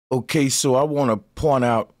Okay, so I want to point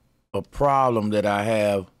out a problem that I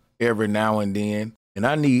have every now and then, and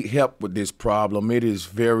I need help with this problem. It is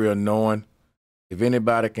very annoying. If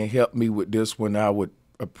anybody can help me with this one, I would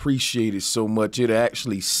appreciate it so much. It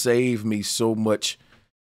actually saved me so much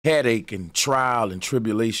headache and trial and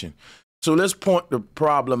tribulation. So let's point the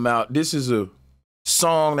problem out. This is a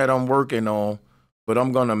song that I'm working on, but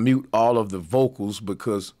I'm going to mute all of the vocals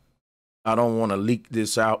because I don't want to leak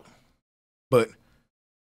this out. But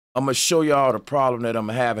I'm going to show y'all the problem that I'm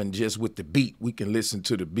having just with the beat. We can listen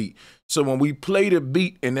to the beat. So when we play the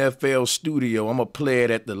beat in FL Studio, I'm going to play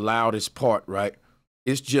it at the loudest part, right?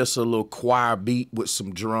 It's just a little choir beat with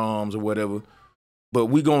some drums or whatever. But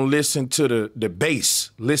we're going to listen to the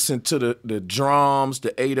bass, listen to the drums,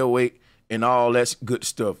 the 808, and all that good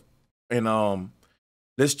stuff. And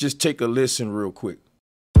let's just take a listen real quick.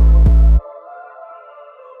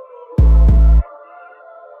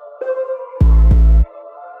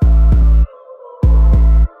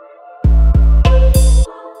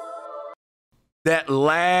 That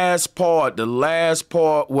last part, the last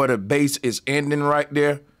part where the bass is ending right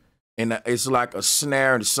there, and it's like a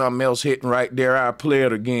snare and something else hitting right there, I'll play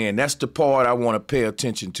it again. That's the part I want to pay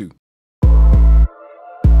attention to.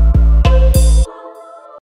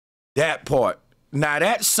 That part. Now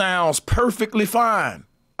that sounds perfectly fine.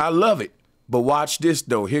 I love it. But watch this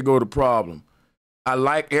though. Here go the problem. I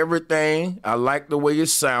like everything. I like the way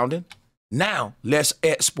it's sounding. Now let's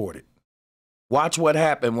export it. Watch what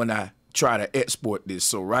happened when I try to export this.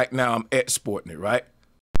 So right now I'm exporting it, right?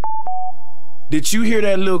 Did you hear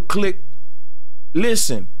that little click?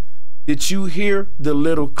 Listen, did you hear the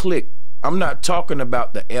little click? I'm not talking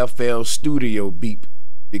about the FL Studio beep,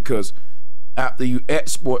 because after you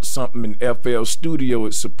export something in FL Studio,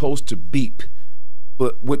 it's supposed to beep.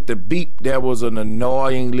 But with the beep, there was an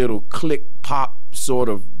annoying little click pop sort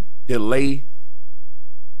of delay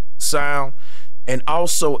sound. And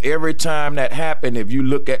also every time that happened, if you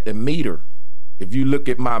look at the meter, if you look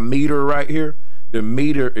at my meter right here, the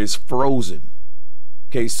meter is frozen.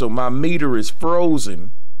 Okay, so my meter is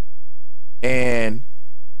frozen and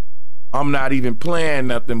I'm not even playing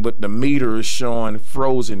nothing, but the meter is showing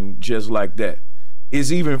frozen just like that.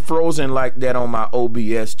 It's even frozen like that on my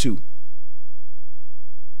OBS too.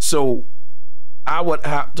 So I would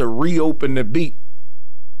have to reopen the beat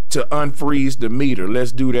to unfreeze the meter.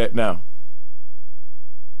 Let's do that now.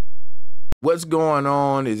 What's going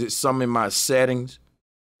on? Is it some in my settings?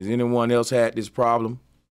 Has anyone else had this problem?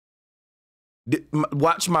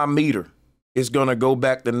 Watch my meter. It's gonna go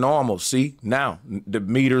back to normal. See, now the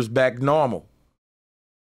meter's back normal.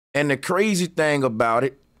 And the crazy thing about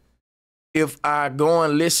it, if I go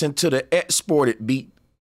and listen to the exported beat,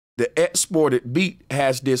 the exported beat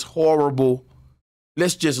has this horrible,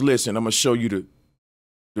 let's just listen. I'm gonna show you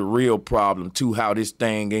the real problem too, how this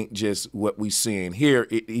thing ain't just what we seeing here.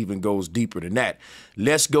 It even goes deeper than that.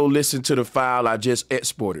 Let's go listen to the file I just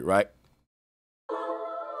exported, right?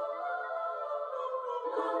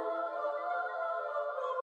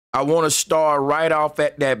 I want to start right off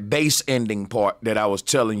at that bass ending part that I was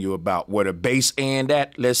telling you about, where the bass end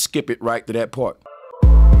at. Let's skip it right to that part.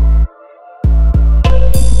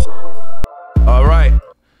 All right.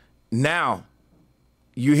 Now,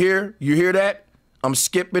 you hear that? I'm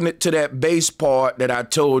skipping it to that bass part that I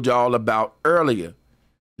told y'all about earlier.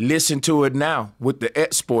 Listen to it now with the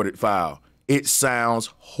exported file. It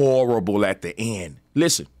sounds horrible at the end.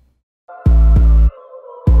 Listen.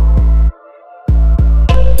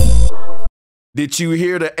 Did you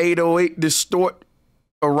hear the 808 distort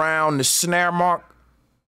around the snare mark?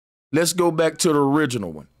 Let's go back to the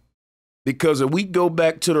original one. Because if we go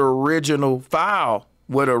back to the original file,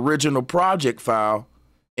 with the original project file,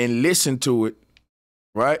 and listen to it,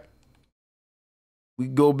 right? We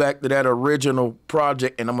go back to that original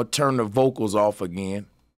project, and I'm going to turn the vocals off again.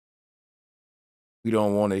 We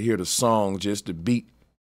don't want to hear the song, just the beat.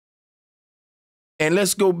 And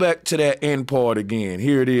let's go back to that end part again.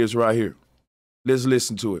 Here it is right here. Let's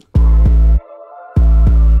listen to it.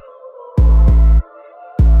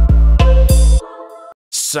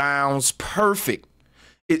 Sounds perfect.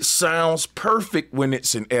 It sounds perfect when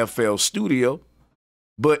it's in FL Studio.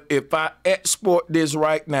 But if I export this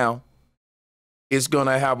right now, it's going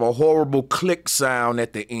to have a horrible click sound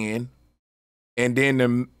at the end. And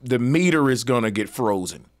then the meter is going to get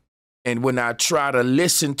frozen. And when I try to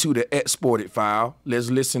listen to the exported file, let's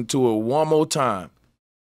listen to it one more time.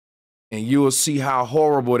 And you'll see how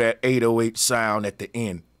horrible that 808 sound at the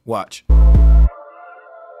end. Watch.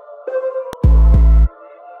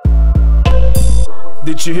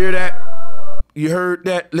 Did you hear that? You heard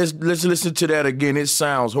that? Let's listen to that again. It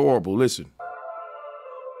sounds horrible. Listen.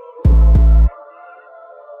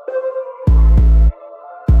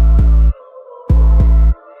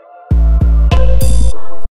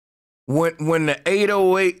 When the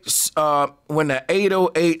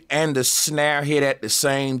 808 and the snare hit at the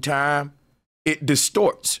same time, it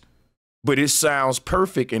distorts. But it sounds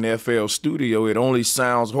perfect in FL Studio. It only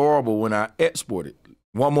sounds horrible when I export it.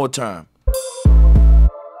 One more time.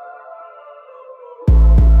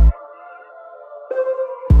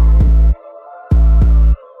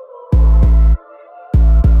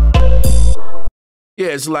 Yeah,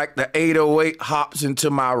 it's like the 808 hops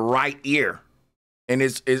into my right ear. And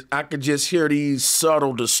I could just hear these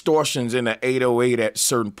subtle distortions in the 808 at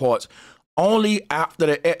certain parts. Only after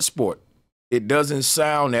the export. It doesn't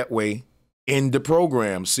sound that way in the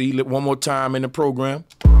program. See, one more time in the program.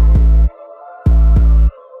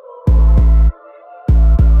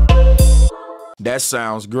 That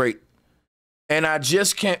sounds great. And I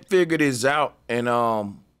just can't figure this out. And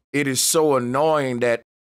it is so annoying that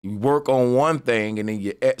you work on one thing and then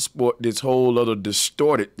you export this whole other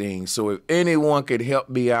distorted thing. So if anyone could help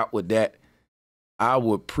me out with that, I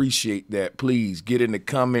would appreciate that. Please get in the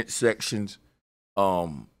comment sections.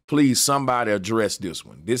 Please, somebody address this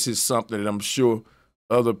one. This is something that I'm sure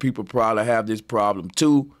other people probably have this problem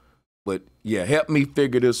too. But yeah, help me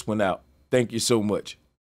figure this one out. Thank you so much.